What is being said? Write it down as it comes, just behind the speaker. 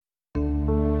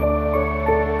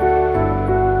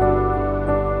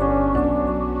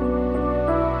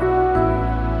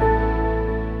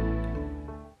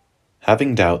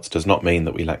Having doubts does not mean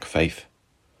that we lack faith.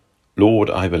 Lord,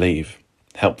 I believe,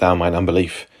 help thou mine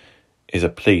unbelief, is a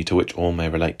plea to which all may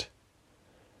relate.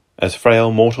 As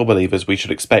frail, mortal believers, we should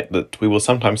expect that we will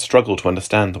sometimes struggle to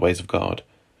understand the ways of God.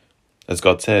 As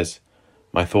God says,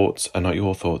 "My thoughts are not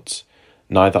your thoughts,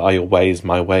 neither are your ways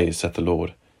my ways, saith the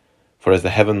Lord. For as the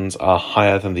heavens are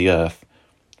higher than the earth,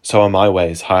 so are my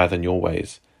ways higher than your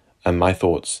ways, and my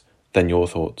thoughts than your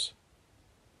thoughts."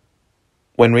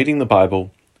 When reading the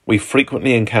Bible, we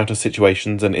frequently encounter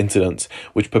situations and incidents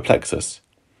which perplex us.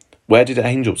 Where did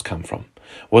angels come from?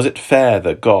 Was it fair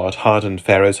that God hardened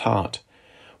Pharaoh's heart?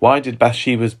 Why did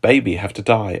Bathsheba's baby have to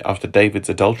die after David's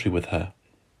adultery with her?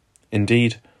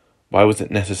 Indeed, why was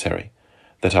it necessary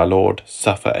that our Lord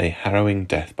suffer a harrowing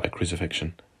death by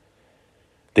crucifixion?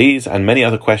 These and many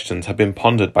other questions have been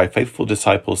pondered by faithful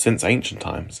disciples since ancient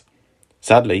times.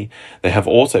 Sadly, they have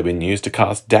also been used to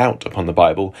cast doubt upon the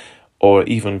Bible or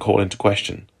even call into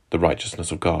question the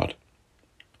righteousness of God.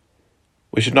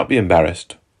 We should not be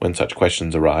embarrassed when such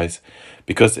questions arise,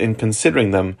 because in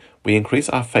considering them, we increase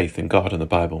our faith in God and the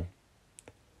Bible.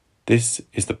 This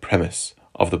is the premise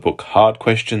of the book Hard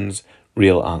Questions,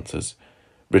 Real Answers,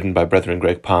 written by Brethren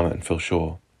Greg Palmer and Phil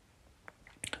Shaw.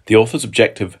 The author's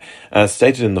objective, as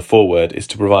stated in the foreword, is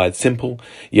to provide simple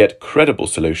yet credible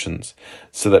solutions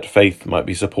so that faith might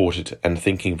be supported and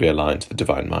thinking realigned to the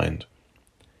divine mind.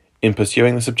 In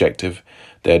pursuing this objective,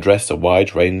 they address a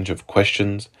wide range of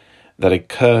questions that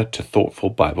occur to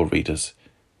thoughtful Bible readers,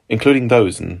 including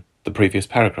those in the previous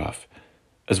paragraph,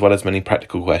 as well as many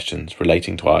practical questions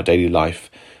relating to our daily life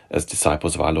as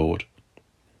disciples of our Lord.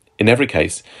 In every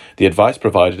case, the advice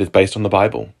provided is based on the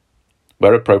Bible.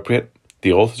 Where appropriate,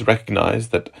 the authors recognize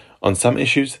that on some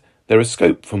issues there is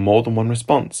scope for more than one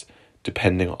response,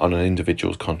 depending on an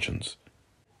individual's conscience.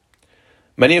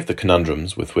 Many of the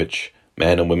conundrums with which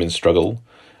men and women struggle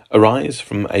arise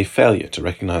from a failure to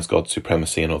recognize God's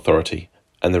supremacy and authority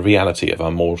and the reality of our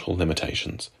mortal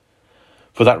limitations.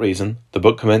 For that reason, the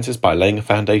book commences by laying a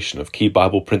foundation of key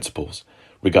Bible principles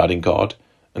regarding God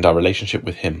and our relationship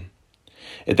with Him.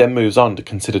 It then moves on to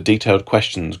consider detailed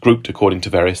questions grouped according to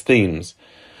various themes.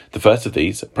 The first of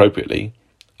these, appropriately,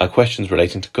 are questions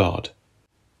relating to God.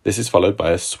 This is followed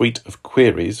by a suite of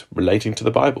queries relating to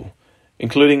the Bible,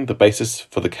 including the basis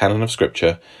for the canon of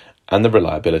Scripture and the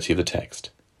reliability of the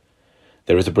text.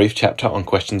 There is a brief chapter on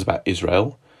questions about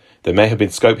Israel. There may have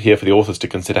been scope here for the authors to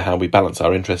consider how we balance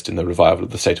our interest in the revival of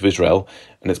the state of Israel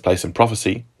and its place in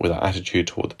prophecy with our attitude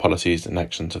toward the policies and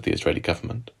actions of the Israeli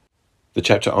government. The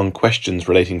chapter on questions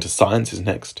relating to science is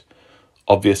next.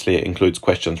 Obviously, it includes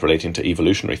questions relating to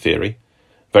evolutionary theory.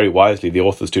 Very wisely, the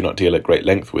authors do not deal at great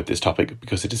length with this topic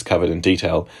because it is covered in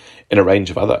detail in a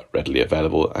range of other readily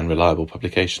available and reliable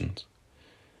publications.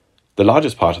 The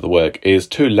largest part of the work is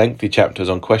 2 lengthy chapters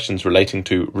on questions relating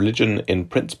to religion in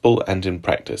principle and in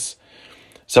practice.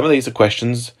 Some of these are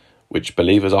questions which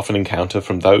believers often encounter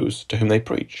from those to whom they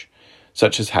preach,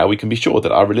 such as how we can be sure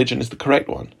that our religion is the correct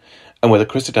one, and whether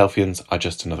Christadelphians are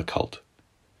just another cult.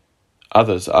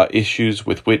 Others are issues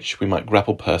with which we might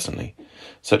grapple personally,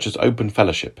 such as open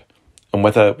fellowship, and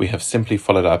whether we have simply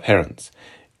followed our parents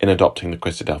in adopting the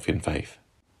Christadelphian faith.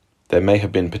 There may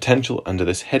have been potential under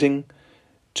this heading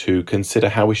to consider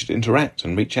how we should interact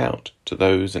and reach out to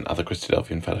those in other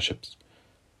Christadelphian fellowships.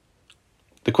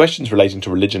 The questions relating to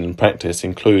religion and practice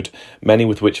include many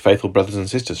with which faithful brothers and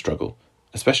sisters struggle,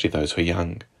 especially those who are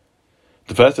young.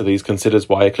 The first of these considers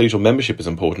why ecclesial membership is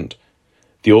important.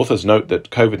 The authors note that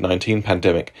COVID-19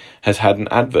 pandemic has had an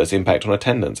adverse impact on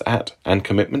attendance at and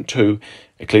commitment to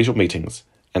ecclesial meetings,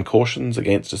 and cautions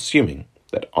against assuming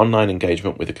that online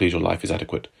engagement with ecclesial life is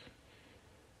adequate.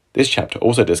 This chapter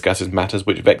also discusses matters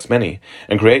which vex many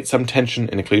and create some tension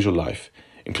in ecclesial life,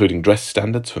 including dress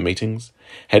standards for meetings,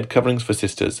 head coverings for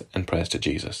sisters, and prayers to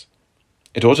Jesus.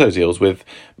 It also deals with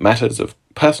matters of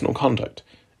personal conduct,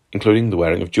 including the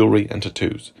wearing of jewellery and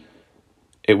tattoos.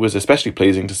 It was especially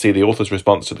pleasing to see the author's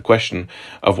response to the question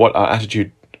of what our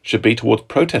attitude should be towards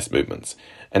protest movements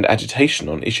and agitation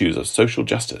on issues of social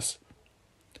justice.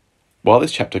 While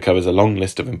this chapter covers a long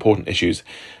list of important issues,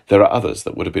 there are others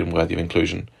that would have been worthy of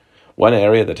inclusion. One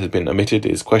area that has been omitted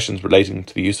is questions relating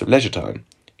to the use of leisure time,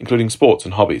 including sports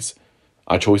and hobbies,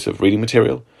 our choice of reading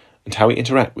material, and how we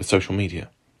interact with social media.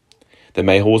 There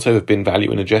may also have been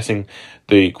value in addressing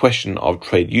the question of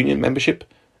trade union membership,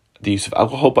 the use of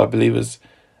alcohol by believers,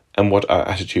 and what our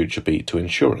attitude should be to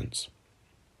insurance.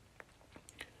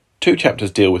 2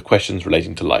 chapters deal with questions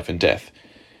relating to life and death.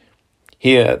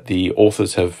 Here, the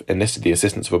authors have enlisted the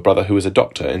assistance of a brother who is a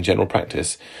doctor in general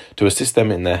practice to assist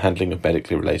them in their handling of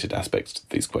medically related aspects to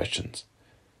these questions.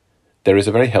 There is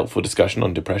a very helpful discussion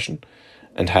on depression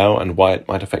and how and why it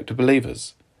might affect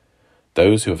believers.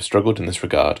 Those who have struggled in this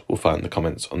regard will find the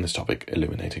comments on this topic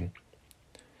illuminating.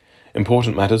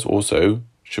 Important matters also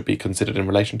should be considered in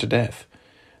relation to death.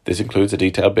 This includes a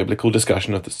detailed biblical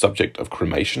discussion of the subject of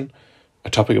cremation, a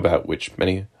topic about which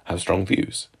many have strong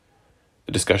views.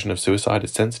 The discussion of suicide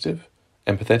is sensitive,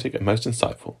 empathetic, and most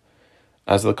insightful,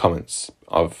 as are the comments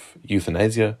of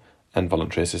euthanasia and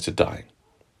voluntary assisted dying.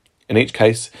 In each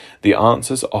case, the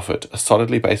answers offered are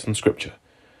solidly based on Scripture.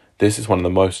 This is one of the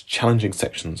most challenging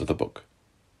sections of the book.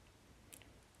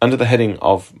 Under the heading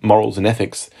of Morals and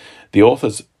Ethics, the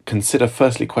authors consider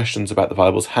firstly questions about the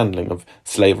Bible's handling of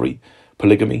slavery,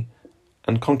 polygamy,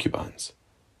 and concubines,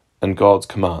 and God's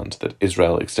command that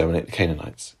Israel exterminate the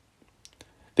Canaanites.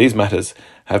 These matters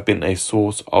have been a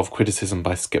source of criticism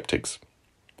by skeptics,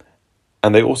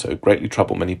 and they also greatly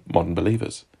trouble many modern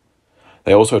believers.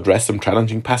 They also address some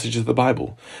challenging passages of the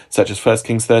Bible, such as 1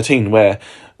 Kings 13, where,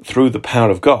 through the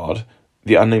power of God,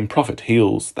 the unnamed prophet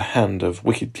heals the hand of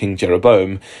wicked King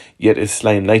Jeroboam, yet is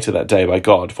slain later that day by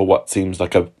God for what seems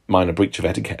like a minor breach of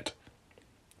etiquette.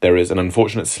 There is an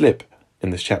unfortunate slip in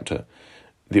this chapter.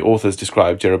 The authors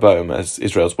describe Jeroboam as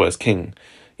Israel's worst king,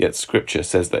 yet Scripture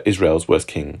says that Israel's worst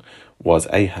king was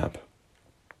Ahab.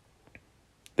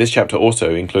 This chapter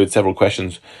also includes several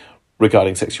questions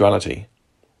regarding sexuality.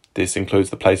 This includes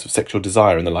the place of sexual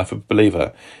desire in the life of a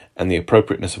believer and the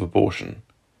appropriateness of abortion.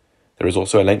 There is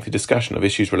also a lengthy discussion of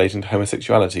issues relating to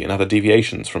homosexuality and other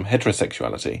deviations from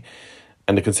heterosexuality,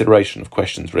 and a consideration of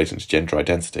questions relating to gender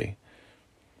identity.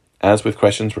 As with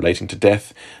questions relating to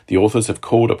death, the authors have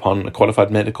called upon a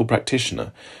qualified medical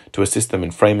practitioner to assist them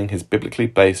in framing his biblically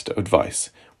based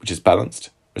advice, which is balanced,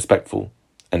 respectful,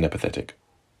 and empathetic.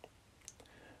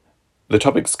 The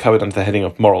topics covered under the heading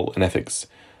of moral and ethics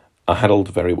are handled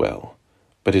very well,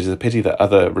 but it is a pity that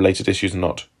other related issues are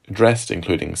not addressed,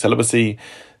 including celibacy,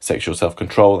 sexual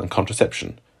self-control and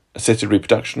contraception, assisted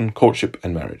reproduction, courtship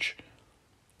and marriage.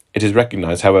 It is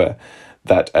recognised, however,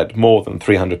 that at more than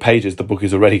 300 pages the book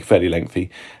is already fairly lengthy,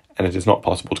 and it is not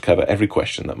possible to cover every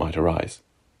question that might arise.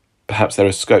 Perhaps there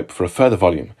is scope for a further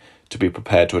volume to be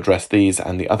prepared to address these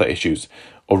and the other issues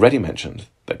already mentioned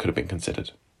that could have been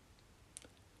considered.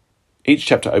 Each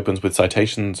chapter opens with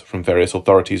citations from various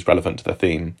authorities relevant to the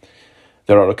theme.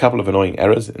 There are a couple of annoying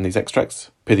errors in these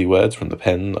extracts. Pithy words from the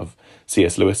pen of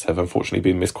C.S. Lewis have unfortunately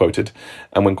been misquoted,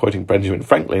 and when quoting Benjamin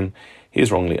Franklin, he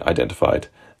is wrongly identified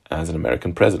as an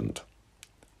American president.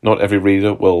 Not every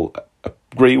reader will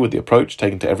agree with the approach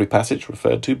taken to every passage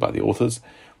referred to by the authors,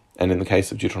 and in the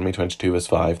case of Deuteronomy 22 verse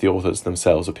 5, the authors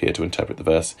themselves appear to interpret the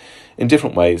verse in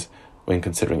different ways when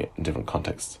considering it in different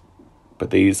contexts. But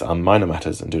these are minor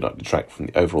matters and do not detract from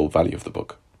the overall value of the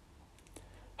book.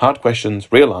 Hard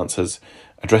Questions, Real Answers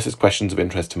addresses questions of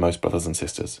interest to most brothers and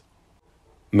sisters.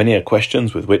 Many are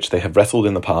questions with which they have wrestled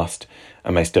in the past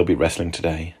and may still be wrestling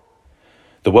today.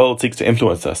 The world seeks to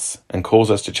influence us and cause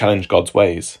us to challenge God's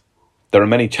ways. There are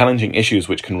many challenging issues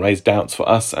which can raise doubts for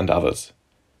us and others.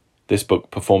 This book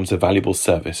performs a valuable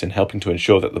service in helping to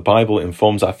ensure that the Bible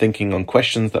informs our thinking on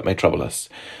questions that may trouble us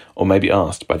or may be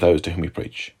asked by those to whom we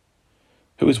preach.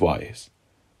 Who is wise?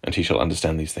 And he shall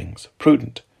understand these things.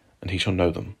 Prudent? And he shall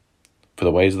know them. For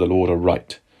the ways of the Lord are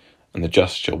right, and the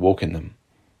just shall walk in them,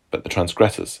 but the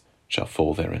transgressors shall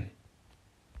fall therein.